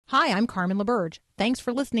Hi, I'm Carmen LaBerge. Thanks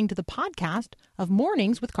for listening to the podcast of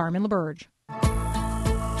Mornings with Carmen LaBerge.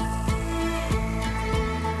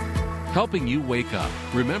 Helping you wake up,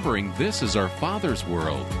 remembering this is our Father's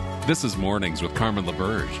world. This is Mornings with Carmen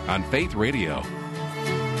LaBerge on Faith Radio. If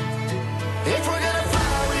we're gonna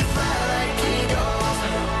fly, we fly like eagles.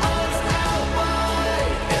 Arms out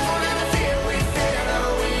wide. If we're gonna fear, we fear no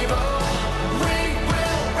evil. We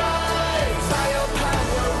will rise. By your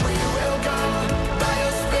power, we will go. By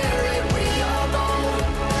your spirit, we are born.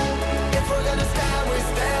 If we're gonna stand, we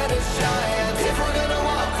stand as giants. If we're gonna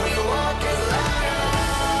walk, we walk as lions.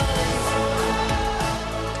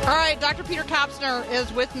 All right, Dr. Peter Kapsner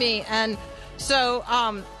is with me, and so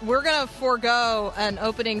we're going to forego an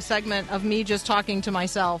opening segment of me just talking to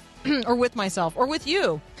myself or with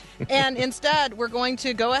you. And instead, we're going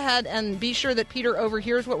to go ahead and be sure that Peter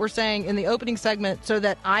overhears what we're saying in the opening segment so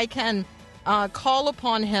that I can call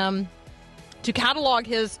upon him to catalog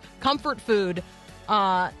his comfort food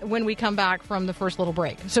when we come back from the first little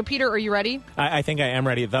break. So, Peter, are you ready? I think I am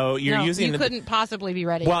ready, though you're using... you couldn't possibly be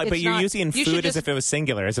ready. Well, but you're using food as if it was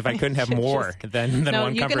singular, as if I couldn't have more than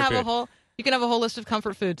one comfort food. You can have a whole list of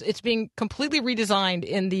comfort foods. It's being completely redesigned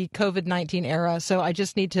in the COVID-19 era, so I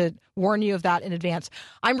just need to warn you of that in advance.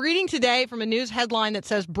 I'm reading today from a news headline that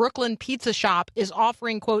says Brooklyn Pizza Shop is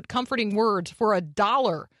offering, quote, comforting words for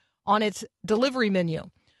 $1 on its delivery menu.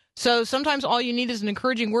 So sometimes all you need is an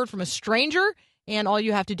encouraging word from a stranger, and all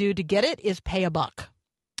you have to do to get it is pay $1.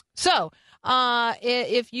 So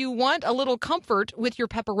if you want a little comfort with your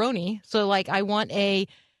pepperoni, so like I want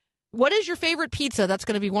what is your favorite pizza? That's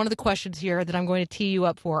going to be one of the questions here that I'm going to tee you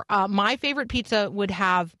up for. My favorite pizza would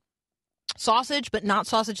have sausage, but not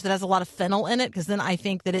sausage that has a lot of fennel in it, because then I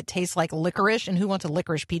think that it tastes like licorice, and who wants a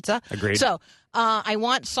licorice pizza? Agreed. So I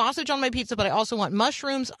want sausage on my pizza, but I also want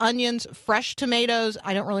mushrooms, onions, fresh tomatoes.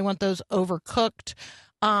 I don't really want those overcooked.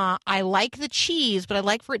 I like the cheese, but I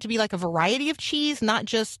like for it to be like a variety of cheese, not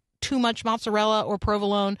just too much mozzarella or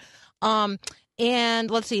provolone. And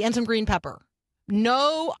let's see, and some green pepper.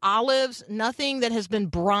 No olives, nothing that has been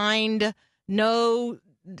brined, no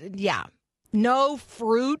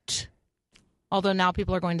fruit. Although now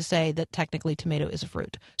people are going to say that technically tomato is a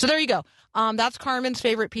fruit. So there you go. That's Carmen's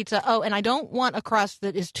favorite pizza. Oh, and I don't want a crust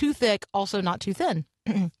that is too thick, also not too thin.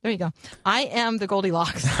 There you go. I am the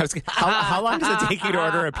Goldilocks. How long does it take you to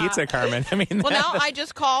order a pizza, Carmen? I mean, well, now I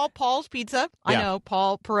just call Paul's Pizza. I know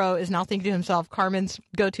Paul Perot is now thinking to himself, Carmen's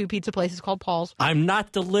go-to pizza place is called Paul's. I'm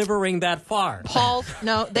not delivering that far. Paul's,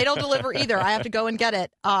 no, they don't deliver either. I have to go and get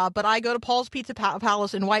it. But I go to Paul's Pizza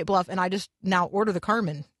Palace in White Bluff, and I just now order the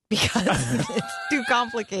Carmen, because it's too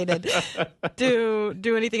complicated to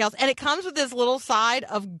do anything else. And it comes with this little side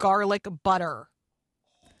of garlic butter,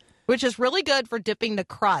 which is really good for dipping the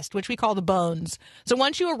crust, which we call the bones. So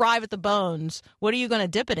once you arrive at the bones, what are you going to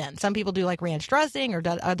dip it in? Some people do like ranch dressing, or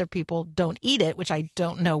other people don't eat it, which I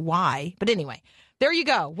don't know why. But anyway, there you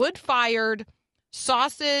go. Wood-fired,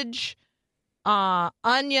 sausage,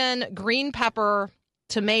 onion, green pepper,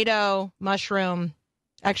 tomato, mushroom,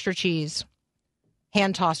 extra cheese,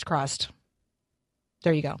 hand-tossed crust.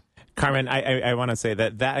 There you go. Carmen, I want to say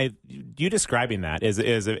that you describing that is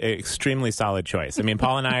an extremely solid choice. I mean,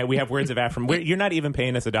 Paul and I, we have words of affirmation. You're not even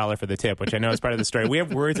paying us $1 for the tip, which I know is part of the story. We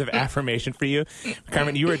have words of affirmation for you.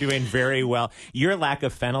 Carmen, you are doing very well. Your lack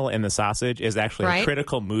of fennel in the sausage is actually a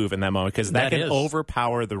critical move in that moment, because that can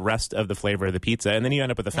overpower the rest of the flavor of the pizza, and then you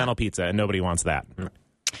end up with a fennel pizza, and nobody wants that.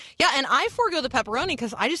 Yeah, and I forego the pepperoni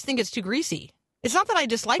because I just think it's too greasy. It's not that I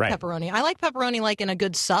dislike pepperoni. I like pepperoni like in a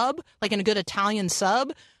good sub, like in a good Italian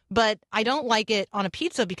sub, but I don't like it on a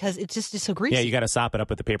pizza because it's just so greasy. Yeah, you got to sop it up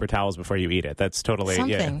with the paper towels before you eat it. That's totally,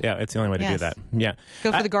 yeah, it's the only way to do that. Yeah.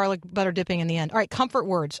 Go for the garlic butter dipping in the end. All right, comfort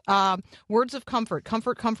words. Words of comfort.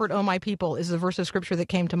 Comfort, comfort, oh my people is the verse of scripture that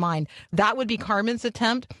came to mind. That would be Carmen's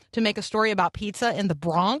attempt to make a story about pizza in the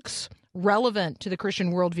Bronx relevant to the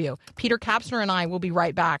Christian worldview. Peter Kapsner and I will be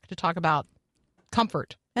right back to talk about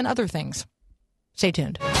comfort and other things. Stay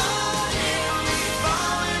tuned.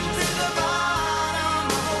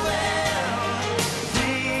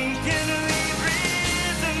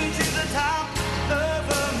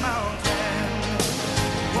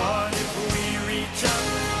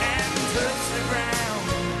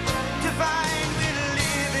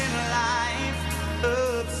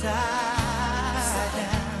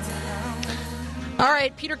 All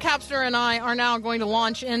right, Peter Kapsner and I are now going to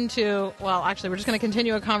launch into, well, actually, we're just going to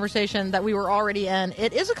continue a conversation that we were already in.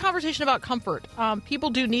 It is a conversation about comfort.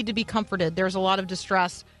 People do need to be comforted. There's a lot of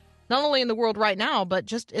distress, not only in the world right now, but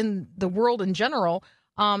just in the world in general.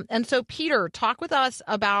 And so, Peter, talk with us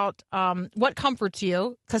about what comforts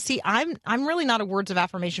you. Because, see, I'm really not a words of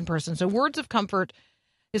affirmation person. So words of comfort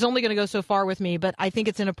is only going to go so far with me, but I think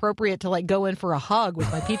it's inappropriate to like go in for a hug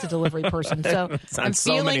with my pizza delivery person. So It's on I'm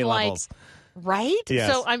so feeling many like, levels. right?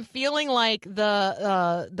 Yes. So I'm feeling like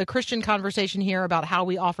the Christian conversation here about how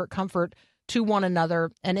we offer comfort to one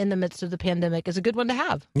another and in the midst of the pandemic is a good one to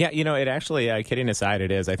have. Yeah, it actually, kidding aside,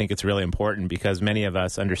 it is. I think it's really important because many of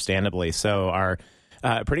us, understandably so, are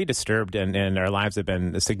pretty disturbed and our lives have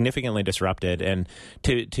been significantly disrupted. And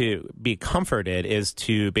to be comforted is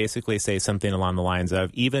to basically say something along the lines of,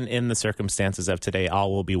 even in the circumstances of today,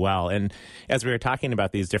 all will be well. And as we were talking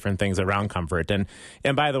about these different things around comfort, and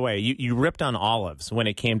by the way, you ripped on olives when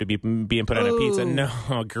it came to being put on a pizza.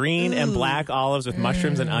 No, green and black olives with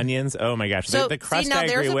mushrooms and onions. Oh my gosh. So, the crust see, now I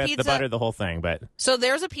agree there's a with, pizza- the butter, the whole thing. But So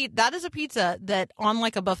there's that is a pizza that on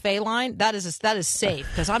like a buffet line, that is safe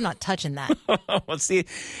because I'm not touching that. well, see,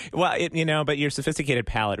 but your sophisticated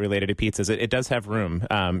palate related to pizzas, it does have room,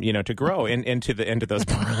 to grow into those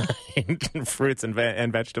prime fruits and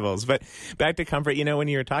vegetables. But back to comfort, when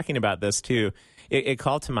you were talking about this too, it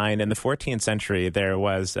called to mind in the 14th century there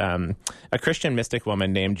was a Christian mystic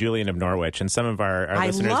woman named Julian of Norwich, and some of our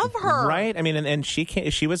listeners, love her, right? I mean, and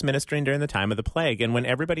she was ministering during the time of the plague, and when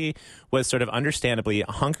everybody was sort of understandably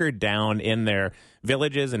hunkered down in their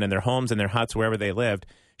villages and in their homes and their huts wherever they lived.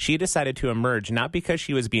 She decided to emerge, not because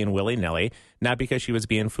she was being willy-nilly, not because she was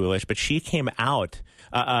being foolish, but she came out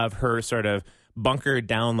of her sort of bunkered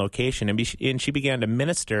down location, and she began to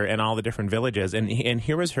minister in all the different villages. And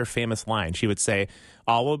here was her famous line. She would say,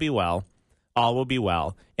 "All will be well, all will be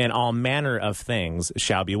well, and all manner of things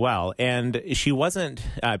shall be well." And she wasn't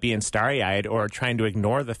being starry-eyed or trying to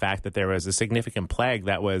ignore the fact that there was a significant plague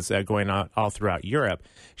that was going on all throughout Europe.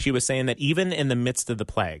 She was saying that even in the midst of the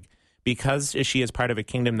plague, because she is part of a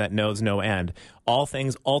kingdom that knows no end, all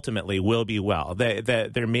things ultimately will be well.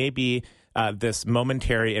 There may be this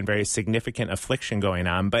momentary and very significant affliction going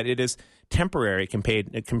on, but it is temporary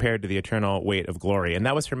compared to the eternal weight of glory. And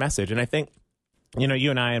that was her message. And I think, you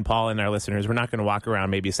and I and Paul and our listeners, we're not going to walk around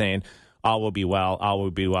maybe saying, all will be well,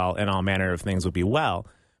 and all manner of things will be well.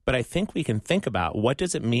 But I think we can think about, what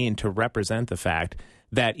does it mean to represent the fact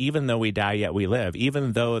that even though we die, yet we live,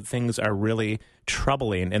 even though things are really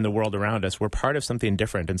troubling in the world around us, we're part of something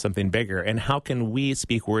different and something bigger. And how can we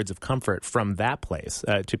speak words of comfort from that place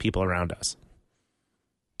to people around us?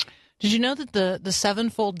 Did you know that the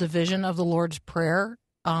sevenfold division of the Lord's Prayer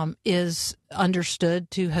is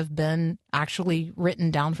understood to have been actually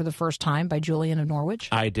written down for the first time by Julian of Norwich?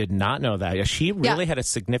 I did not know that. She really had a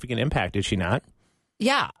significant impact, did she not?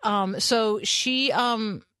 Yeah. So she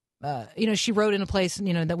she wrote in a place,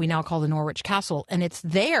 that we now call the Norwich Castle, and it's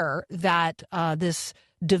there that this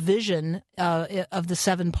division of the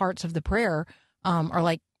 7 parts of the prayer are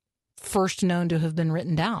like first known to have been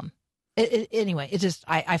written down. Anyway, it's just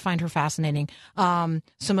I find her fascinating.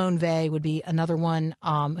 Simone Weil would be another one.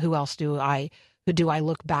 Who else do I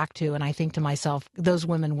look back to, and I think to myself, those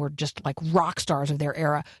women were just like rock stars of their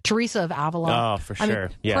era. Teresa of Avila. Oh, for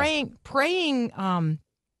sure. Yeah.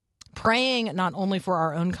 Praying not only for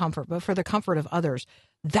our own comfort, but for the comfort of others.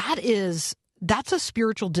 That's a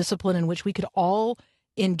spiritual discipline in which we could all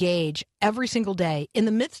engage every single day in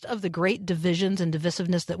the midst of the great divisions and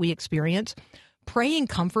divisiveness that we experience. Praying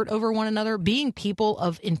comfort over one another, being people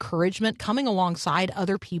of encouragement, coming alongside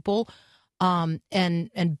other people,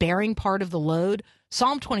 and bearing part of the load.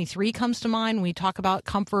 Psalm 23 comes to mind when we talk about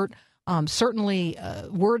comfort. Certainly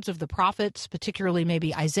words of the prophets, particularly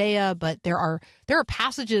maybe Isaiah, but there are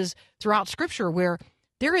passages throughout Scripture where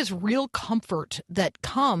there is real comfort that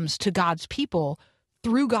comes to God's people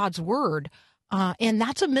through God's word. And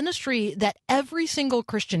that's a ministry that every single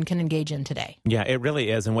Christian can engage in today. Yeah, it really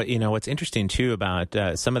is. And what's interesting too about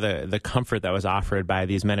some of the comfort that was offered by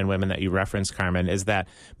these men and women that you referenced, Carmen, is that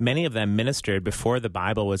many of them ministered before the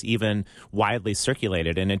Bible was even widely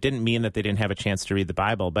circulated. And it didn't mean that they didn't have a chance to read the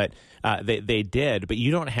Bible, but they did. But you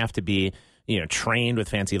don't have to be trained with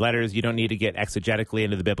fancy letters. You don't need to get exegetically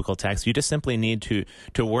into the biblical text. You just simply need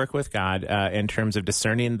to work with God in terms of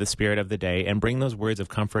discerning the spirit of the day and bring those words of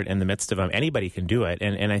comfort in the midst of them. Anybody can do it.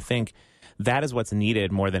 And I think that is what's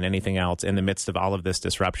needed more than anything else in the midst of all of this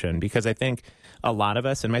disruption, because I think a lot of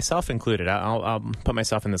us, and myself included, I'll put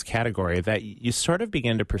myself in this category, that you sort of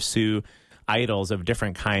begin to pursue idols of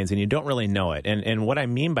different kinds and you don't really know it. And what I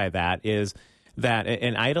mean by that is that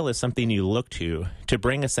an idol is something you look to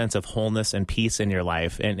bring a sense of wholeness and peace in your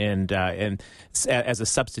life, and as a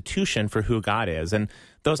substitution for who God is. And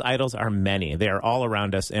those idols are many. They are all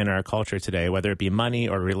around us in our culture today, whether it be money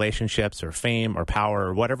or relationships or fame or power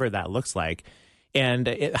or whatever that looks like.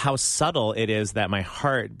 And how subtle it is that my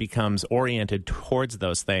heart becomes oriented towards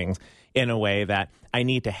those things in a way that I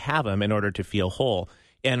need to have them in order to feel whole.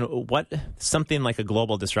 And what something like a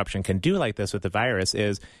global disruption can do like this with the virus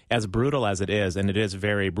is, as brutal as it is, and it is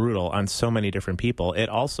very brutal on so many different people, it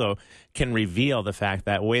also can reveal the fact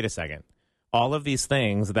that, wait a second, all of these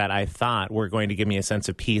things that I thought were going to give me a sense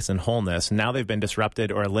of peace and wholeness, now they've been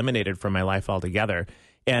disrupted or eliminated from my life altogether.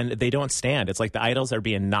 And they don't stand. It's like the idols are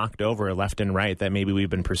being knocked over left and right that maybe we've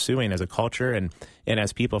been pursuing as a culture and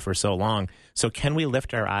as people for so long. So can we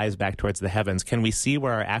lift our eyes back towards the heavens? Can we see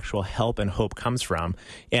where our actual help and hope comes from?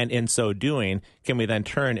 And in so doing, can we then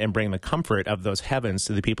turn and bring the comfort of those heavens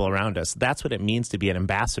to the people around us? That's what it means to be an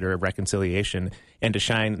ambassador of reconciliation and to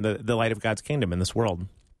shine the light of God's kingdom in this world.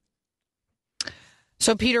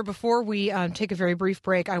 So, Peter, before we take a very brief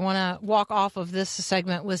break, I want to walk off of this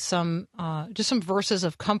segment with some verses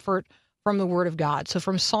of comfort from the Word of God. So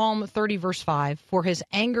from Psalm 30, verse 5, "For his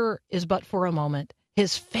anger is but for a moment.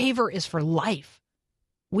 His favor is for life.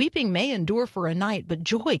 Weeping may endure for a night, but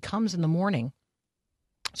joy comes in the morning."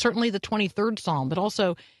 Certainly the 23rd Psalm, but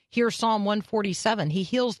also here Psalm 147, "He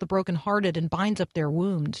heals the brokenhearted and binds up their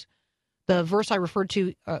wounds." The verse I referred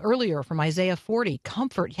to earlier from Isaiah 40,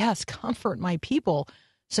 "Comfort, yes, comfort my people,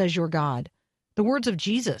 says your God." The words of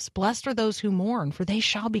Jesus, "Blessed are those who mourn, for they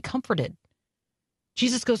shall be comforted."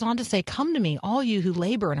 Jesus goes on to say, "Come to me, all you who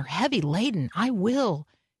labor and are heavy laden. I will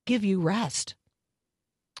give you rest."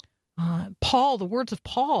 Paul, the words of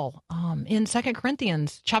Paul in 2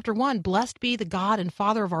 Corinthians chapter 1, "Blessed be the God and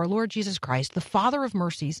Father of our Lord Jesus Christ, the Father of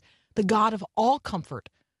mercies, the God of all comfort,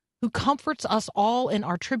 who comforts us all in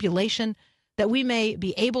our tribulation, that we may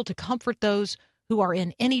be able to comfort those who are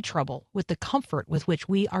in any trouble with the comfort with which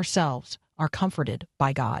we ourselves are comforted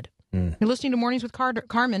by God." You're listening to Mornings with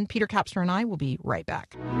Carmen. Peter Kapsner and I will be right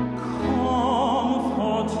back.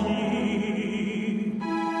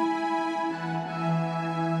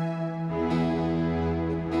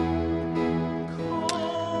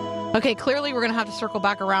 Okay, clearly we're going to have to circle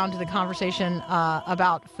back around to the conversation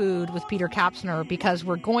about food with Peter Kapsner, because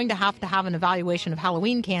we're going to have an evaluation of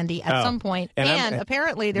Halloween candy at some point. And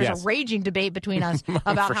apparently there's a raging debate between us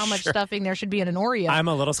about how much stuffing there should be in an Oreo. I'm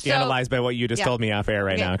a little scandalized by what you just told me off air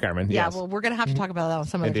now, Carmen. Yeah, Yes. well, we're going to have to talk about that on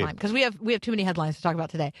some other time, because we have too many headlines to talk about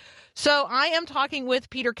today. So I am talking with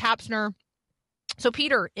Peter Kapsner. So,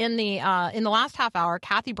 Peter, in the last half hour,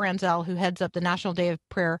 Kathy Branzell, who heads up the National Day of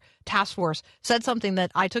Prayer Task Force, said something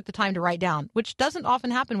that I took the time to write down, which doesn't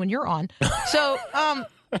often happen when you're on. So, I'm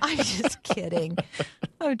just kidding.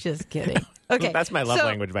 I'm just kidding. Okay, That's my love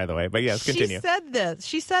language, by the way. But yes, continue.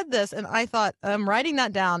 She said this, and I thought, I'm writing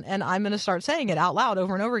that down, and I'm going to start saying it out loud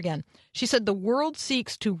over and over again. She said, "The world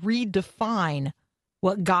seeks to redefine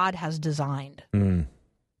what God has designed."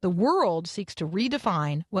 The world seeks to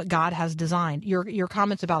redefine what God has designed. Your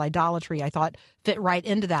comments about idolatry, I thought, fit right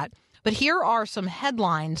into that. But here are some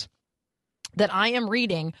headlines that I am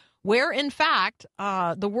reading where, in fact,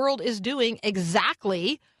 the world is doing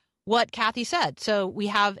exactly what Kathy said. So we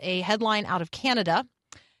have a headline out of Canada.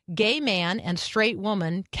 "Gay man and straight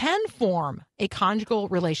woman can form a conjugal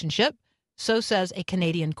relationship," so says a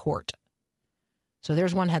Canadian court. So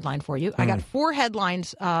there's one headline for you. I got four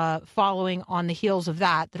headlines following on the heels of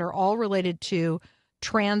that are all related to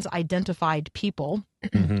trans-identified people.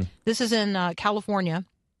 This is in California.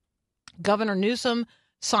 Governor Newsom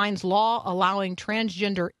signs law allowing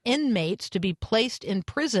transgender inmates to be placed in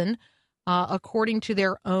prison according to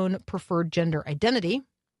their own preferred gender identity.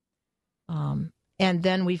 And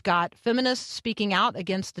then we've got feminists speaking out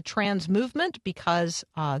against the trans movement because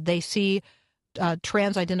they see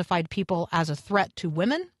trans-identified people as a threat to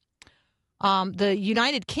women. The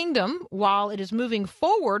United Kingdom, while it is moving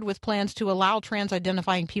forward with plans to allow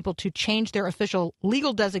trans-identifying people to change their official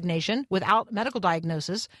legal designation without medical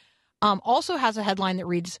diagnosis, also has a headline that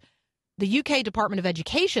reads, "The UK Department of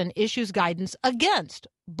Education issues guidance against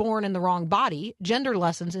born in the wrong body, gender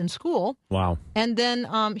lessons in school." Wow. And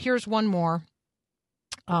then here's one more.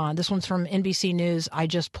 This one's from NBC News. I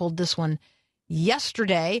just pulled this one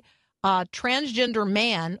yesterday. Transgender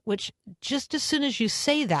man, which just as soon as you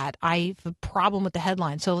say that, I have a problem with the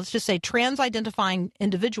headline. So let's just say trans-identifying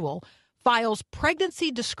individual files pregnancy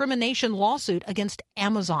discrimination lawsuit against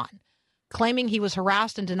Amazon, claiming he was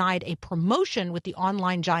harassed and denied a promotion with the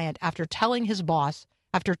online giant after telling his boss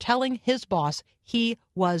he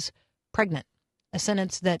was pregnant, a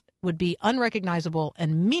sentence that would be unrecognizable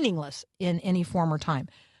and meaningless in any former time.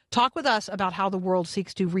 Talk with us about how the world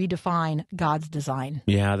seeks to redefine God's design.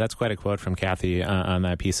 Yeah, that's quite a quote from Kathy on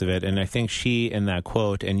that piece of it. And I think she, in that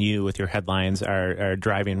quote, and you with your headlines are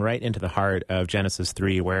driving right into the heart of Genesis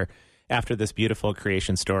 3, where after this beautiful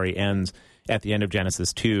creation story ends at the end of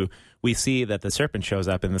Genesis 2, we see that the serpent shows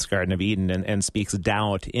up in this Garden of Eden and speaks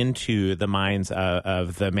doubt into the minds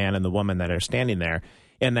of the man and the woman that are standing there.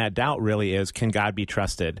 And that doubt really is, can God be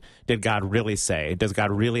trusted? Did God really say? Does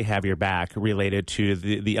God really have your back related to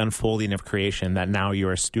the unfolding of creation that now you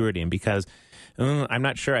are stewarding? Because I'm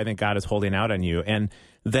not sure. I think God is holding out on you. And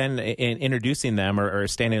then in introducing them or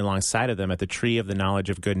standing alongside of them at the tree of the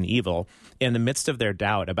knowledge of good and evil, in the midst of their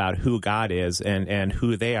doubt about who God is and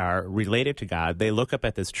who they are related to God, they look up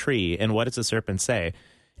at this tree, and what does the serpent say?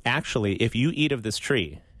 Actually, if you eat of this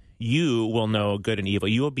tree, you will know good and evil.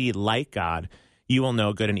 You will be like God. You will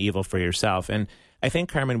know good and evil for yourself. And I think,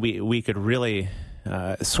 Carmen, we could really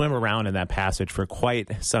swim around in that passage for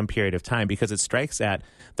quite some period of time, because it strikes at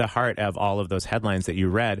the heart of all of those headlines that you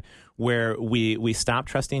read, where we stop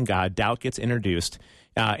trusting God, doubt gets introduced.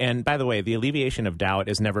 And by the way, the alleviation of doubt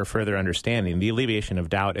is never further understanding. The alleviation of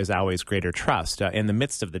doubt is always greater trust in the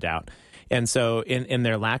midst of the doubt. And so in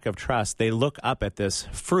their lack of trust, they look up at this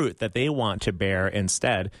fruit that they want to bear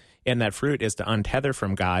instead. And that fruit is to untether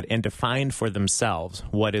from God and to find for themselves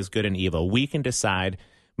what is good and evil. We can decide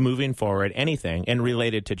moving forward anything, and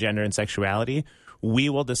related to gender and sexuality, we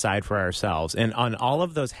will decide for ourselves. And on all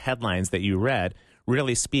of those headlines that you read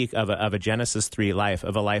really speak of a Genesis 3 life,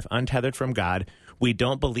 of a life untethered from God. We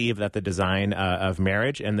don't believe that the design of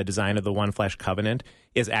marriage and the design of the one flesh covenant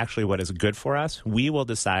is actually what is good for us. We will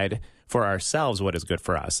decide for ourselves what is good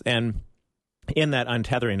for us. And in that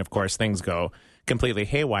untethering, of course, things go completely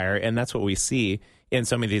haywire, and that's what we see in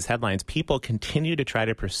some of these headlines. People continue to try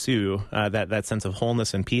to pursue that sense of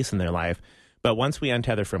wholeness and peace in their life, but once we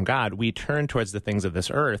untether from God, we turn towards the things of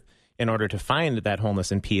this earth in order to find that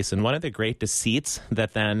wholeness and peace. And one of the great deceits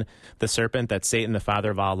that then the serpent, that Satan, the father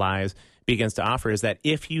of all lies, begins to offer is that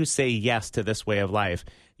if you say yes to this way of life,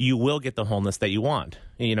 you will get the wholeness that you want,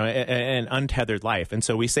 an untethered life. And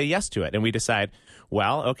so we say yes to it, and we decide,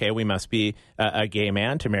 well, okay, we must be a gay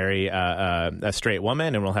man to marry a straight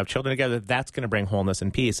woman, and we'll have children together. That's going to bring wholeness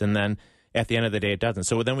and peace. And then at the end of the day, it doesn't.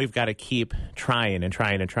 So then we've got to keep trying and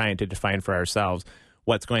trying and trying to define for ourselves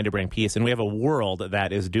what's going to bring peace. And we have a world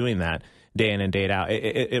that is doing that day in and day out.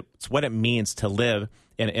 It's what it means to live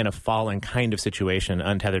in a fallen kind of situation,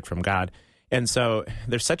 untethered from God. And so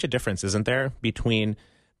there's such a difference, isn't there, between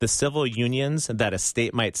the civil unions that a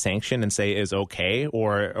state might sanction and say is okay,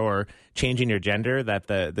 or changing your gender that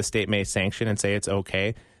the state may sanction and say it's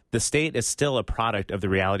okay. The state is still a product of the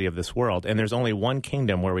reality of this world, and there's only one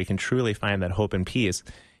kingdom where we can truly find that hope and peace.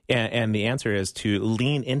 And the answer is to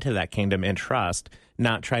lean into that kingdom and trust,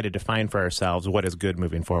 not try to define for ourselves what is good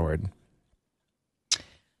moving forward.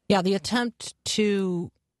 Yeah, the attempt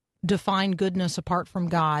to define goodness apart from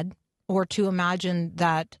God, or to imagine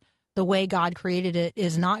that the way God created it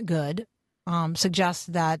is not good, suggests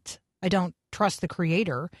that I don't trust the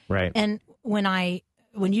Creator. Right. And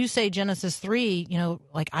when you say Genesis 3,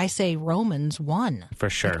 I say Romans 1. For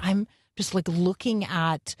sure. I'm just looking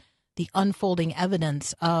at the unfolding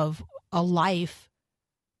evidence of a life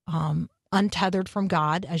untethered from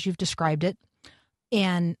God, as you've described it,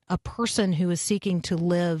 and a person who is seeking to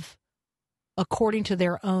live according to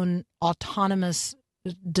their own autonomous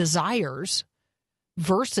desires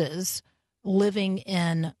versus living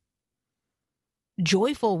in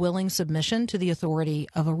joyful, willing submission to the authority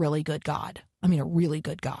of a really good God. I mean, a really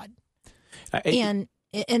good God. And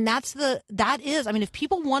that is, if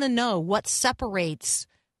people want to know what separates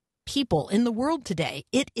people in the world today,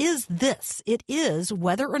 it is this. It is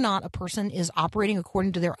whether or not a person is operating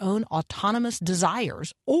according to their own autonomous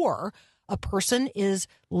desires, or a person is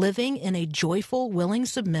living in a joyful, willing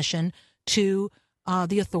submission to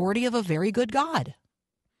the authority of a very good God.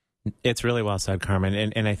 It's really well said, Carmen.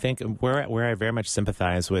 And I think where I very much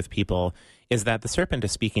sympathize with people is that the serpent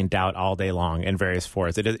is speaking doubt all day long in various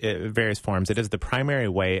forms. It is the primary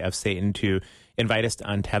way of Satan to invite us to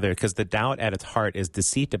untether, because the doubt at its heart is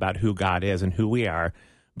deceit about who God is and who we are.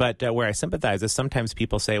 But where I sympathize is sometimes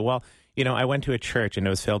people say, well, I went to a church and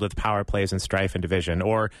it was filled with power plays and strife and division,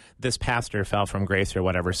 or this pastor fell from grace or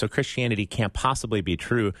whatever, so Christianity can't possibly be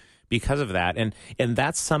true because of that. And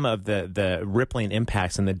that's some of the rippling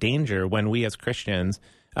impacts and the danger when we as Christians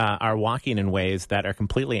are walking in ways that are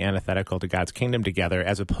completely antithetical to God's kingdom together,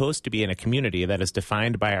 as opposed to be in a community that is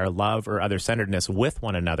defined by our love or other-centeredness with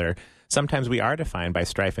one another. Sometimes we are defined by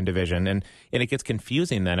strife and division, and it gets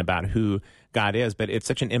confusing then about who God is, but it's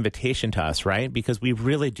such an invitation to us, right? Because we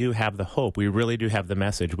really do have the hope, we really do have the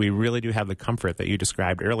message, we really do have the comfort that you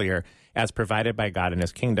described earlier as provided by God in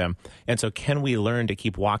his kingdom. And so can we learn to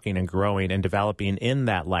keep walking and growing and developing in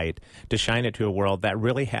that light to shine it to a world that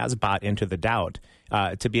really has bought into the doubt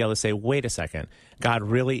to be able to say, wait a second, God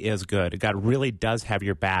really is good. God really does have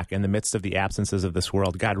your back in the midst of the absences of this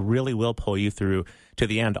world. God really will pull you through to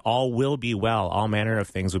the end. All will be well. All manner of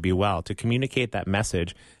things will be well. To communicate that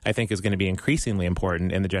message, I think, is going to be increasingly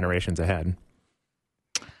important in the generations ahead.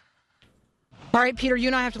 All right, Peter, you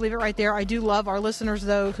and I have to leave it right there. I do love our listeners,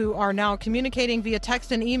 though, who are now communicating via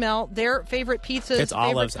text and email their favorite pizzas. It's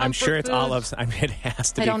olives. I'm sure it's olives. I mean, it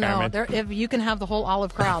has to be, Carmen. I don't know. If you can have the whole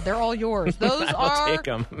olive crowd. They're all yours. Those I'll take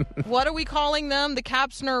them. What are we calling them? The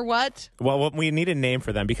Kapsner what? Well, we need a name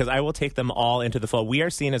for them because I will take them all into the fold. We are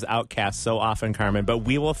seen as outcasts so often, Carmen, but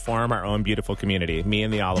we will form our own beautiful community, me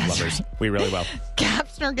and the olive lovers. Right. We really will.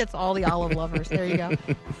 Kapsner gets all the olive lovers. There you go.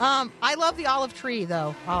 I love the olive tree,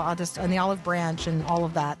 though. And the olive branch and all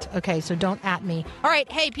of that. Okay, so don't at me. All right.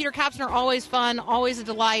 Hey, Peter Kapsner, always fun, always a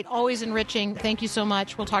delight, always enriching. Thank you so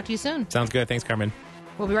much. We'll talk to you soon. Sounds good. Thanks, Carmen.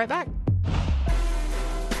 We'll be right back.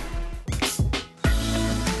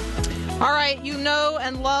 All right, you know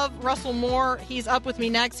and love Russell Moore. He's up with me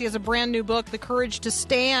next. He has a brand new book, The Courage to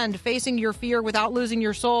Stand, Facing Your Fear Without Losing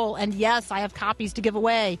Your Soul. And yes, I have copies to give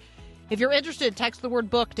away. If you're interested, text the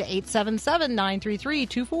word book to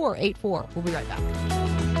 877-933-2484. We'll be right back.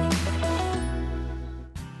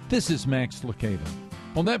 This is Max Lucado.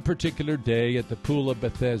 On that particular day at the Pool of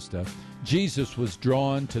Bethesda, Jesus was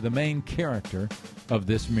drawn to the main character of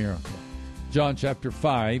this miracle. John chapter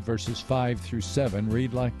 5, verses 5 through 7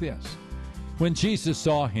 read like this. When Jesus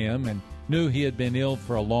saw him and knew he had been ill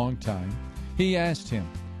for a long time, he asked him,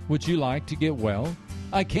 "Would you like to get well?"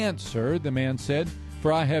 "I can't, sir," the man said,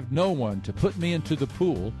 "for I have no one to put me into the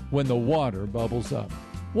pool when the water bubbles up."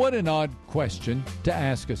 What an odd question to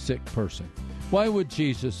ask a sick person. Why would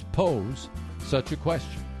Jesus pose such a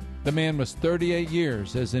question? The man was 38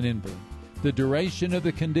 years as an invalid. The duration of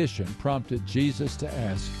the condition prompted Jesus to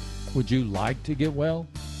ask, "Would you like to get well?"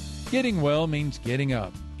 Getting well means getting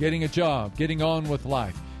up, getting a job, getting on with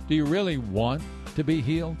life. Do you really want to be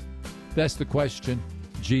healed? That's the question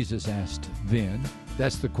Jesus asked then.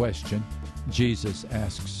 That's the question Jesus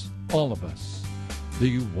asks all of us. Do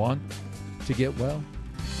you want to get well?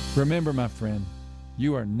 Remember, my friend,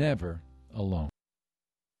 you are never alone.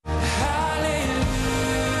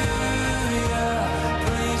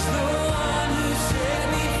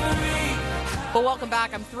 Well, welcome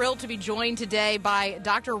back. I'm thrilled to be joined today by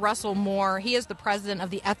Dr. Russell Moore. He is the president of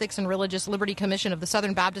the Ethics and Religious Liberty Commission of the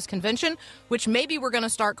Southern Baptist Convention, which maybe we're going to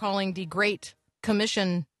start calling the Great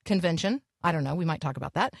Commission Convention. I don't know. We might talk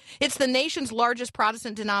about that. It's the nation's largest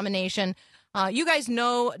Protestant denomination. You guys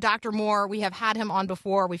know Dr. Moore. We have had him on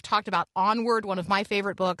before. We've talked about Onward, one of my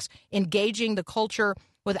favorite books, Engaging the Culture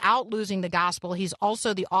Without Losing the Gospel. He's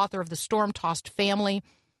also the author of The Storm-Tossed Family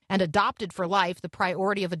and Adopted for Life, The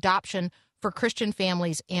Priority of Adoption for Christian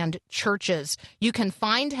Families and Churches. You can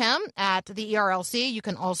find him at the ERLC. You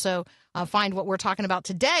can also find what we're talking about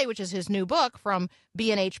today, which is his new book from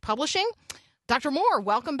B&H Publishing. Dr. Moore,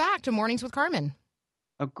 welcome back to Mornings with Carmen.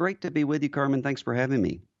 Oh, great to be with you, Carmen. Thanks for having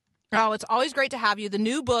me. Oh, it's always great to have you. The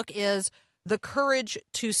new book is The Courage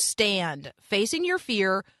to Stand, Facing Your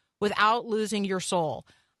Fear Without Losing Your Soul.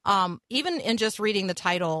 Even in just reading the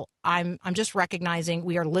title, I'm just recognizing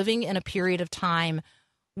we are living in a period of time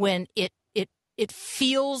when it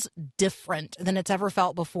feels different than it's ever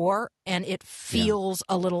felt before, and it feels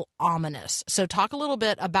a little ominous. So talk a little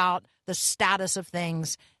bit about the status of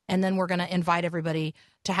things, and then we're going to invite everybody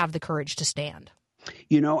to have the courage to stand.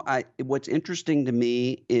 You know, what's interesting to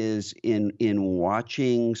me is in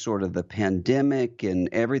watching sort of the pandemic and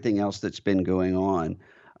everything else that's been going on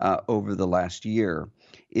over the last year,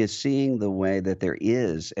 is seeing the way that there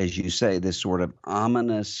is, as you say, this sort of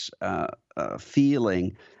ominous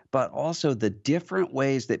feeling, but also the different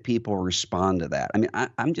ways that people respond to that. I mean,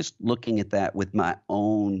 I'm just looking at that with my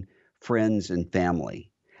own friends and family.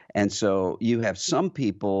 And so you have some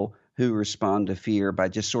people who respond to fear by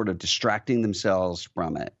just sort of distracting themselves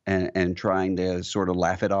from it and trying to sort of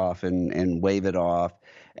laugh it off and wave it off.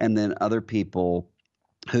 And then other people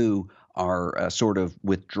who are sort of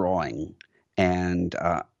withdrawing and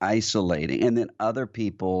isolating, and then other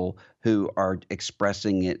people who are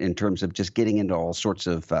expressing it in terms of just getting into all sorts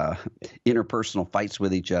of interpersonal fights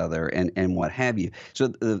with each other and what have you. So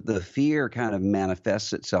the fear kind of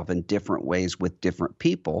manifests itself in different ways with different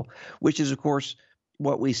people, which is, of course,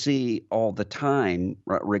 what we see all the time,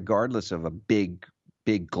 regardless of a big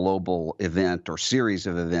global event or series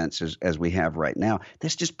of events as we have right now.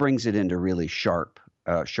 This just brings it into really sharp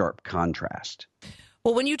contrast.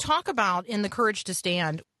 Well, when you talk about in The Courage to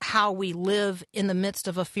Stand how we live in the midst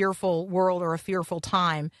of a fearful world or a fearful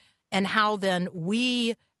time, and how then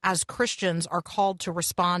we as Christians are called to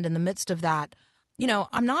respond in the midst of that,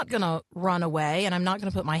 I'm not going to run away and I'm not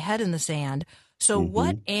going to put my head in the sand. So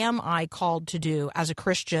what am I called to do as a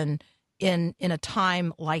Christian in a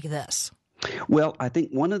time like this? Well, I think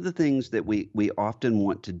one of the things that we often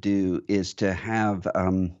want to do is to have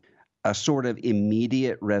a sort of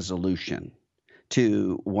immediate resolution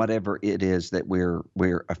to whatever it is that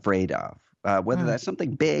we're afraid of, whether that's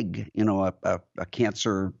something big, a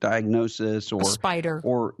cancer diagnosis, or a spider,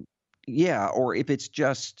 or if it's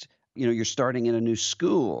just you're starting in a new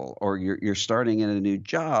school, or you're starting in a new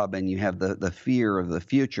job, and you have the fear of the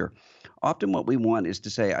future. Often, what we want is to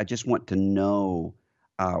say, I just want to know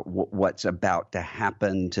what's about to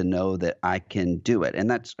happen, to know that I can do it. And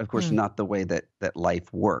that's, of course, not the way that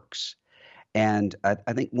life works. And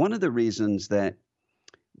I think one of the reasons that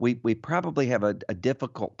we probably have a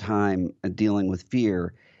difficult time dealing with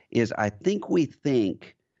fear is I think we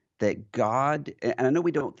think that God, and I know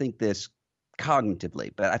we don't think this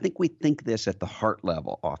cognitively, but I think we think this at the heart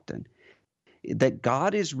level often, that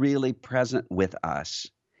God is really present with us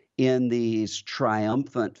in these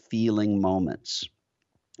triumphant feeling moments,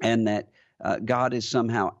 and that God is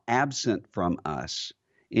somehow absent from us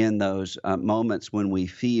in those moments when we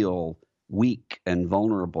feel weak and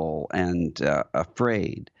vulnerable and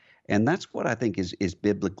afraid. And that's what I think is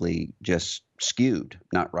biblically just skewed,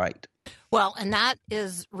 not right. Well, and that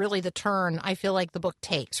is really the turn I feel like the book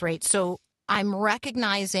takes, right? So I'm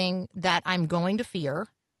recognizing that I'm going to fear.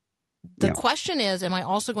 The question is, am I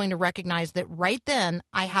also going to recognize that right then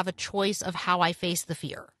I have a choice of how I face the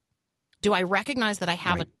fear? Do I recognize that I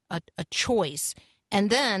have a choice? And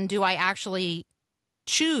then do I actually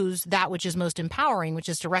choose that which is most empowering, which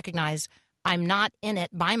is to recognize I'm not in it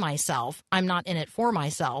by myself. I'm not in it for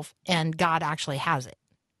myself, and God actually has it.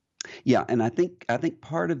 Yeah, and I think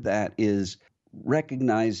part of that is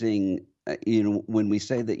recognizing, when we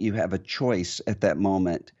say that you have a choice at that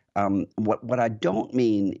moment. What I don't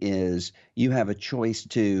mean is you have a choice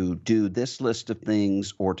to do this list of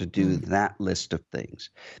things or to do that list of things,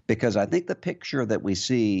 because I think the picture that we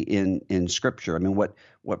see in Scripture, I mean, what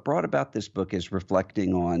brought about this book is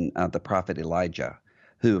reflecting on the prophet Elijah,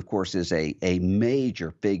 who, of course, is a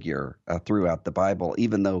major figure throughout the Bible,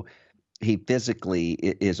 even though he physically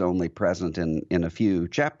is only present in a few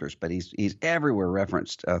chapters, but he's everywhere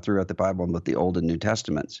referenced throughout the Bible in both the Old and New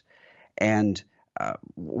Testaments. And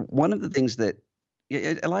one of the things that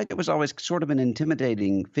Elijah was always sort of an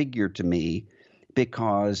intimidating figure to me,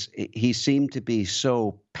 because he seemed to be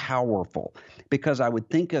so powerful, because I would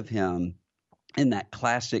think of him in that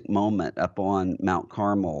classic moment up on Mount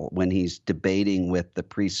Carmel when he's debating with the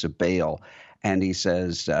priests of Baal. And he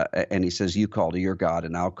says, you call to your God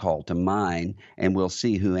and I'll call to mine, and we'll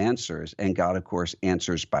see who answers. And God, of course,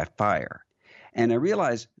 answers by fire. And I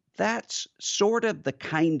realized that's sort of the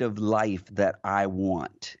kind of life that I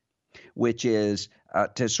want, which is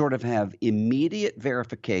to sort of have immediate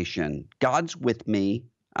verification. God's with me.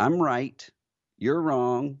 I'm right. You're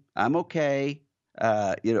wrong. I'm okay.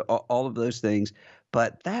 All of those things.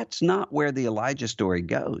 But that's not where the Elijah story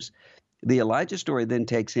goes. The Elijah story then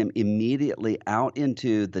takes him immediately out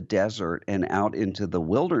into the desert and out into the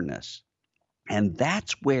wilderness. And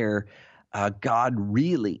that's where God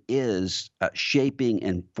really is shaping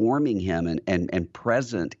and forming him and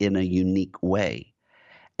present in a unique way.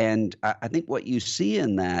 And I think what you see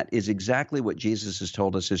in that is exactly what Jesus has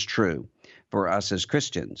told us is true for us as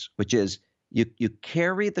Christians, which is you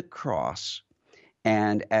carry the cross.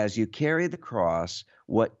 And as you carry the cross,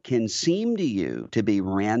 what can seem to you to be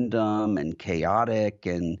random and chaotic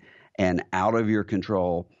and out of your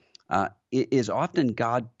control is often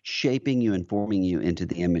God shaping you and forming you into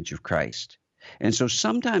the image of Christ. And so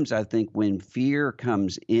sometimes I think when fear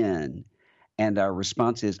comes in and our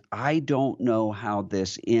response is, I don't know how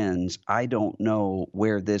this ends, I don't know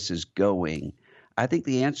where this is going, I think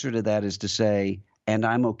the answer to that is to say, and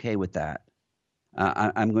I'm okay with that.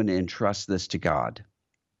 I'm going to entrust this to God.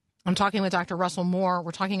 I'm talking with Dr. Russell Moore.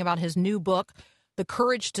 We're talking about his new book, The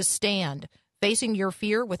Courage to Stand, Facing Your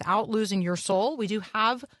Fear Without Losing Your Soul. We do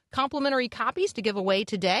have complimentary copies to give away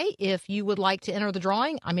today if you would like to enter the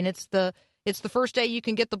drawing. I mean, it's the first day you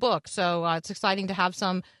can get the book, so it's exciting to have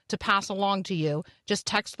some to pass along to you. Just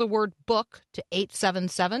text the word book to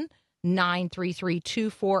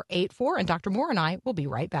 877-933-2484, and Dr. Moore and I will be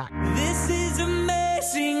right back. This is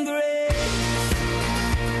amazing grace.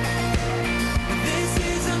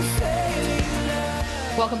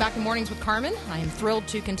 Welcome back to Mornings with Carmen. I am thrilled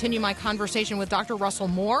to continue my conversation with Dr. Russell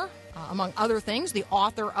Moore, among other things, the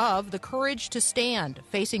author of The Courage to Stand,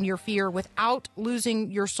 Facing Your Fear Without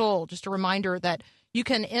Losing Your Soul. Just a reminder that you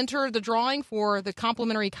can enter the drawing for the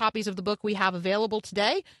complimentary copies of the book we have available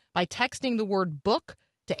today by texting the word book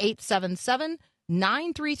to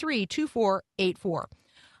 933-2484.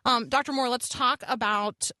 Dr. Moore, let's talk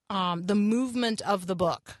about the movement of the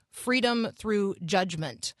book, Freedom Through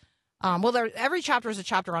Judgment. Every chapter is a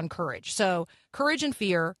chapter on courage. So courage and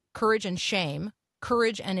fear, courage and shame,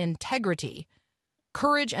 courage and integrity,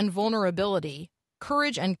 courage and vulnerability,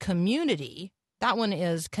 courage and community. That one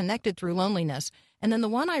is connected through loneliness. And then the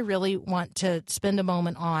one I really want to spend a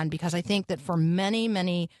moment on, because I think that for many,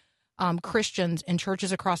 many Christians in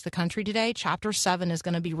churches across the country today, Chapter 7 is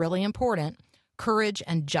going to be really important. Courage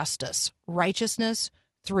and justice, righteousness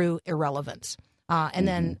through irrelevance. And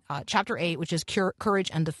then Chapter 8, which is courage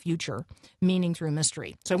and the future, meaning through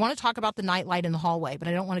mystery. So I want to talk about the nightlight in the hallway, but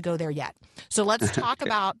I don't want to go there yet. So let's talk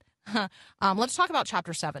about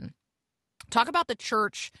Chapter 7. Talk about the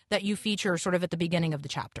church that you feature sort of at the beginning of the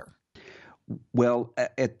chapter. Well,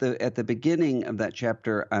 at the beginning of that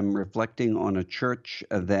chapter, I'm reflecting on a church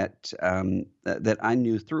that I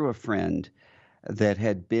knew through a friend that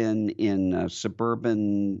had been in a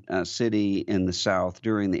suburban city in the South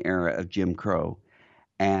during the era of Jim Crow.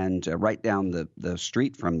 And right down the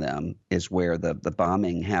street from them is where the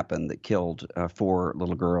bombing happened that killed 4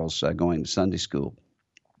 little girls going to Sunday school.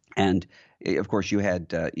 And of course, you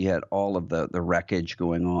had all of the wreckage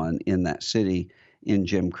going on in that city in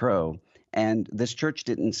Jim Crow. And this church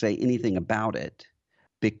didn't say anything about it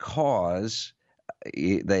because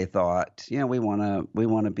they thought, we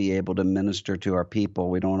want to be able to minister to our people.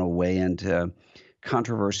 We don't want to weigh into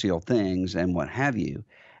controversial things and what have you.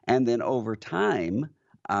 And then over time,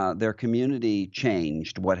 their community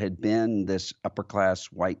changed. What had been this upper-class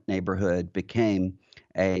white neighborhood became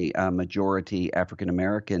a majority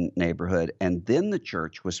African-American neighborhood. And then the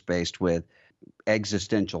church was faced with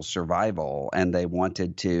existential survival, and they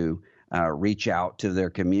wanted to reach out to their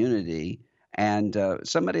community. And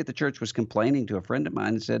somebody at the church was complaining to a friend of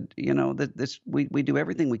mine and said, that we do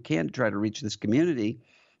everything we can to try to reach this community,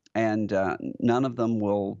 and none of them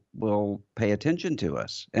will pay attention to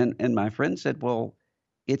us. And my friend said, well,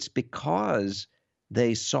 it's because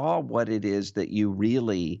they saw what it is that you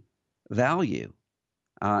really value.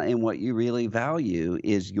 And what you really value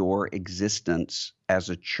is your existence as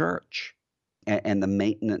a church and the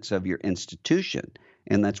maintenance of your institution.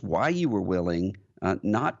 And that's why you were willing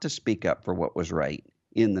not to speak up for what was right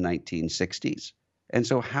in the 1960s. And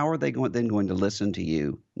so how are they then going to listen to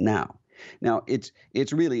you now? Now, it's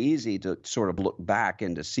really easy to sort of look back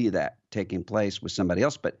and to see that taking place with somebody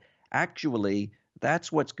else. But actually,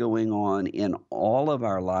 that's what's going on in all of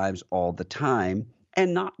our lives all the time,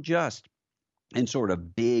 and not just in sort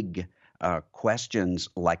of big questions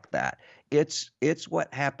like that. It's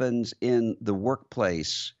what happens in the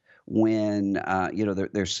workplace when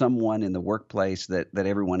there's someone in the workplace that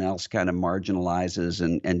everyone else kind of marginalizes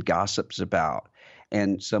and gossips about,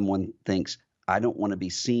 and someone thinks, I don't want to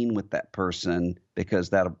be seen with that person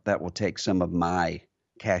because that will take some of my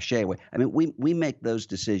cachet away. I mean, we make those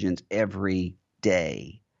decisions every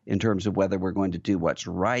day in terms of whether we're going to do what's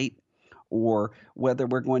right or whether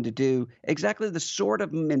we're going to do exactly the sort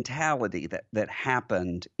of mentality that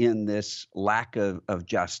happened in this lack of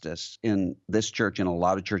justice in this church and a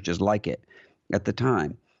lot of churches like it at the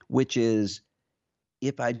time, which is,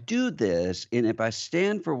 if I do this and if I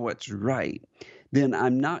stand for what's right, then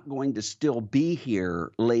I'm not going to still be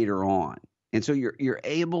here later on. And so you're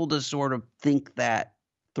able to sort of think that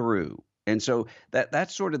through. And so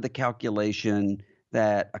that's sort of the calculation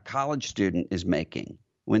that a college student is making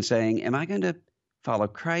when saying, am I going to follow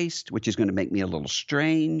Christ, which is going to make me a little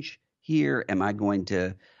strange here? Am I going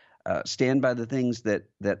to stand by the things that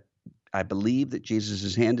I believe that Jesus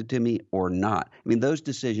has handed to me or not? I mean, those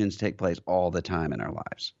decisions take place all the time in our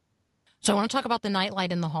lives. So I want to talk about the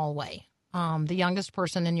nightlight in the hallway. The youngest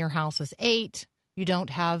person in your house is 8. You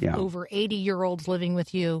don't have over 80-year-olds living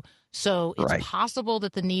with you. So it's possible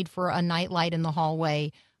that the need for a nightlight in the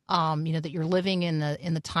hallway, that you're living in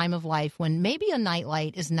the time of life when maybe a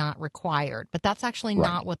nightlight is not required. But that's actually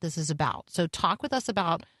not what this is about. So talk with us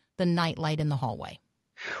about the nightlight in the hallway.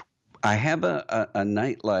 I have a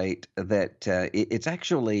nightlight that it's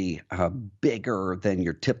actually bigger than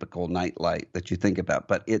your typical nightlight that you think about,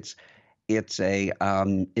 but it's a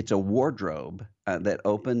wardrobe that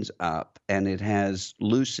opens up, and it has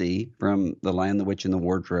Lucy from The Lion, the Witch, and the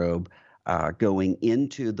Wardrobe going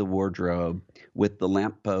into the wardrobe with the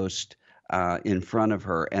lamppost in front of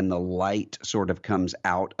her, and the light sort of comes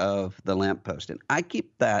out of the lamppost. And I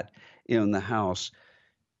keep that in the house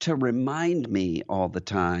to remind me all the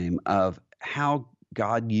time of how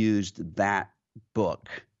God used that book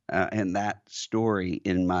and that story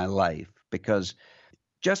in my life, because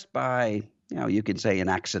just by, you could say an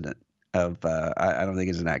accident of, I don't think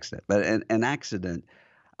it's an accident, but an accident,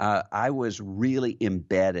 I was really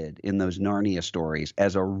embedded in those Narnia stories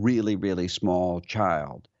as a really, really small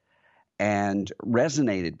child and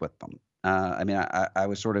resonated with them. I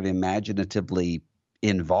was sort of imaginatively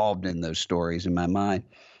involved in those stories in my mind.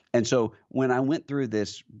 And so when I went through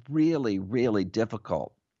this really, really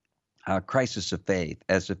difficult crisis of faith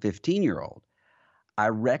as a 15-year-old, I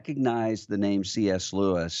recognized the name C.S.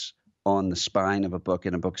 Lewis on the spine of a book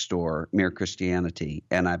in a bookstore, Mere Christianity,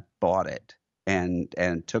 and I bought it and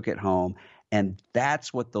took it home. And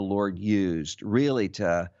that's what the Lord used really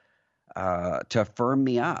to firm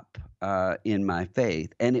me up in my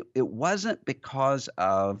faith. And it wasn't because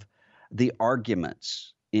of the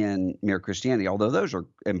arguments in Mere Christianity, although those are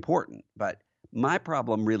important. But my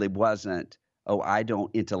problem really wasn't, I don't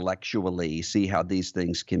intellectually see how these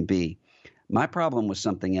things can be. My problem was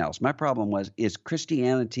something else. My problem was, is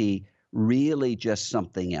Christianity really just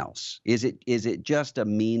something else? Is it just a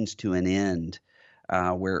means to an end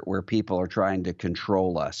where people are trying to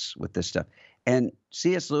control us with this stuff? And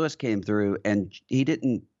C.S. Lewis came through, and he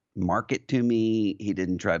didn't market to me. He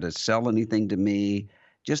didn't try to sell anything to me.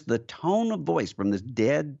 Just the tone of voice from this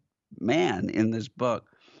dead man in this book,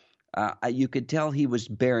 you could tell he was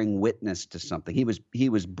bearing witness to something. He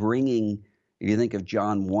was bringing, if you think of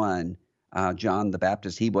John 1, John the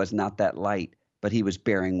Baptist, he was not that light, but he was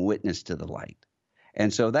bearing witness to the light.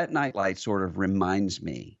 And so that nightlight sort of reminds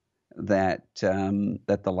me that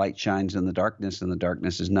the light shines in the darkness, and the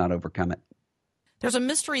darkness has not overcome it. There's a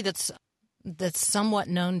mystery that's somewhat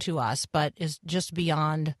known to us, but is just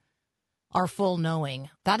beyond our full knowing.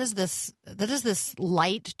 That is this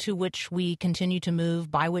light to which we continue to move,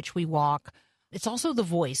 by which we walk. It's also the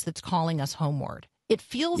voice that's calling us homeward. It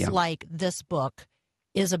feels like this book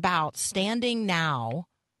is about standing now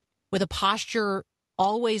with a posture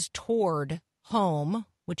always toward home,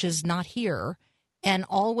 which is not here, and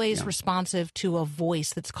always responsive to a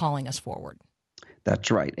voice that's calling us forward.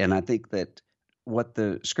 That's right. And I think that what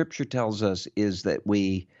the scripture tells us is that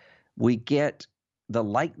we get the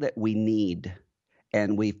light that we need,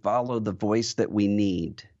 and we follow the voice that we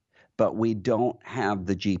need, but we don't have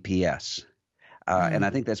the GPS. And I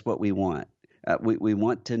think that's what we want. We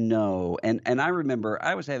want to know. And I remember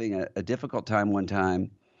I was having a difficult time one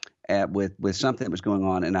time with something that was going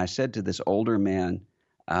on, and I said to this older man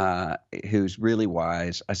who's really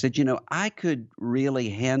wise, I said, I could really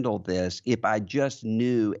handle this if I just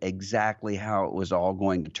knew exactly how it was all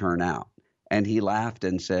going to turn out. And he laughed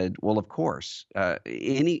and said, well, of course,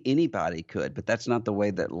 anybody could, but that's not the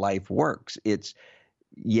way that life works. It's,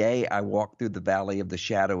 yea, I walk through the valley of the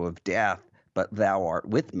shadow of death, but thou art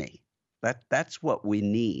with me. That's what we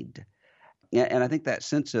need. And I think that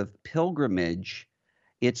sense of pilgrimage,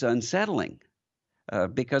 it's unsettling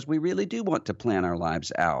because we really do want to plan our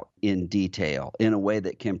lives out in detail in a way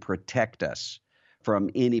that can protect us from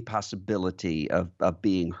any possibility of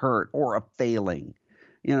being hurt or of failing.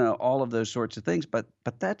 All of those sorts of things. But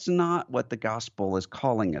that's not what the gospel is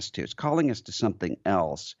calling us to. It's calling us to something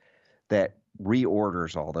else that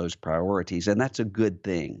reorders all those priorities. And that's a good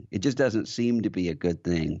thing. It just doesn't seem to be a good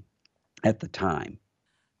thing at the time.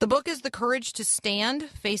 The book is The Courage to Stand,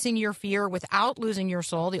 Facing Your Fear Without Losing Your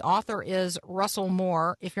Soul. The author is Russell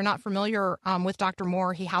Moore. If you're not familiar with Dr.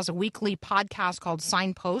 Moore, he has a weekly podcast called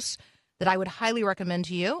Signposts that I would highly recommend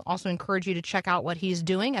to you. Also encourage you to check out what he's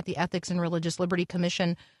doing at the Ethics and Religious Liberty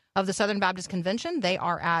Commission of the Southern Baptist Convention. They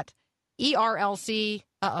are at ERLC.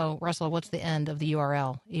 Russell, what's the end of the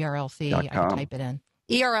URL? ERLC. I can type it in.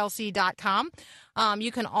 ERLC.com.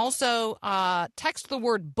 You can also text the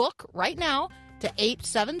word book right now to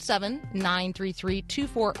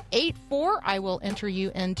 877-933-2484. I will enter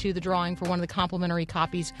you into the drawing for one of the complimentary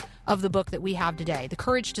copies of the book that we have today, The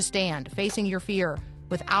Courage to Stand, Facing Your Fear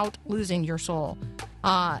Without Losing Your Soul.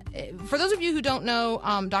 For those of you who don't know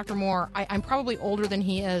Dr. Moore, I'm probably older than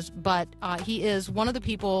he is, but he is one of the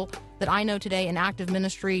people that I know today in active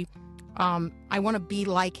ministry. I want to be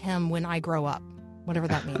like him when I grow up, whatever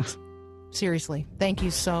that means. Seriously, thank you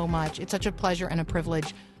so much. It's such a pleasure and a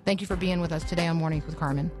privilege. Thank you for being with us today on Mornings with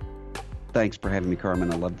Carmen. Thanks for having me,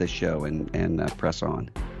 Carmen. I love this show, and press on.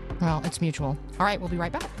 Well, it's mutual. All right, we'll be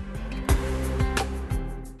right back.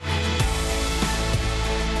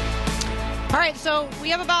 All right, so we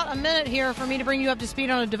have about a minute here for me to bring you up to speed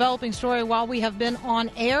on a developing story while we have been on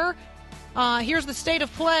air. Here's the state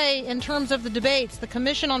of play in terms of the debates. The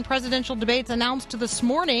Commission on Presidential Debates announced this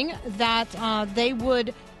morning that they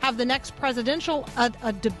would have the next presidential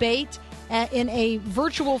debate in a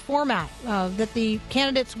virtual format, that the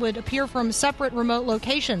candidates would appear from separate remote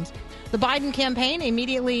locations. The Biden campaign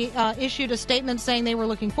immediately issued a statement saying they were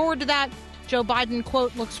looking forward to that. Joe Biden,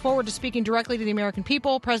 quote, looks forward to speaking directly to the American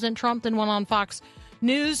people. President Trump then went on Fox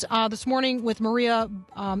news this morning with Maria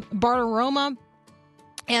Bartiromo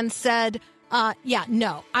and said,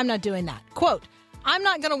 no, I'm not doing that. Quote, I'm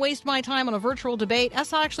not going to waste my time on a virtual debate.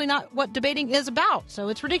 That's actually not what debating is about. So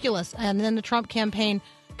it's ridiculous. And then the Trump campaign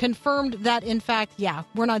confirmed that, in fact,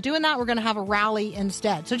 we're not doing that. We're going to have a rally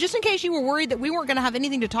instead. So just in case you were worried that we weren't going to have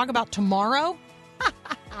anything to talk about tomorrow,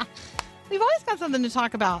 we've always got something to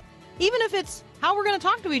talk about, even if it's how we're going to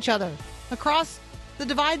talk to each other across the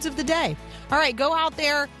divides of the day. All right, go out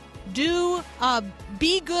there,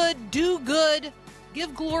 be good, do good,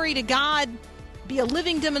 give glory to God, be a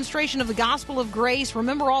living demonstration of the gospel of grace.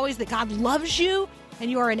 Remember always that God loves you, and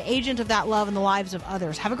you are an agent of that love in the lives of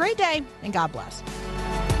others. Have a great day, and God bless.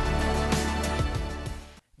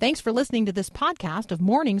 Thanks for listening to this podcast of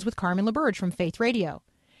Mornings with Carmen LaBerge from Faith Radio.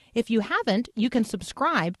 If you haven't, you can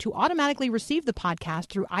subscribe to automatically receive the podcast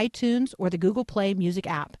through iTunes or the Google Play Music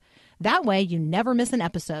app. That way, you never miss an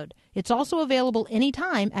episode. It's also available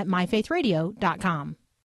anytime at myfaithradio.com.